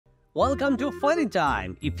Welcome to Funny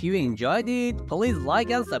Time. If you enjoyed it, please like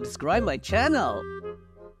and subscribe my channel.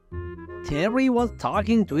 Terry was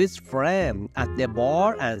talking to his friend at the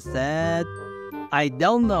bar and said, I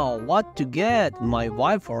don't know what to get my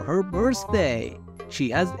wife for her birthday. She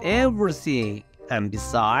has everything, and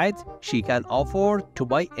besides, she can afford to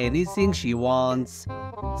buy anything she wants.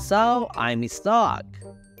 So I'm stuck.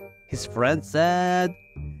 His friend said,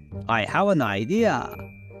 I have an idea.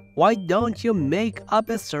 Why don't you make up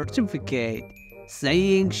a certificate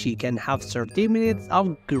saying she can have 30 minutes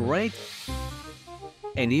of great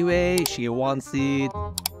anyway she wants it?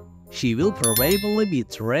 She will probably be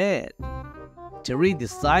thrilled. Terry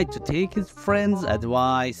decided to take his friend's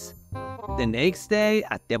advice. The next day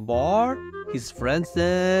at the bar, his friend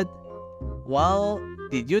said, Well,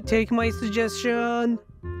 did you take my suggestion?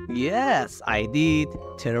 Yes, I did,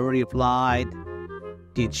 Terry replied.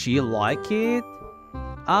 Did she like it?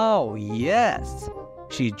 Oh, yes.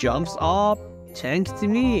 She jumps up, thanked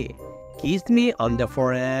me, kissed me on the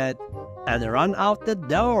forehead, and ran out the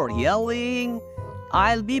door yelling,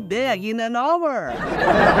 I'll be back in an hour.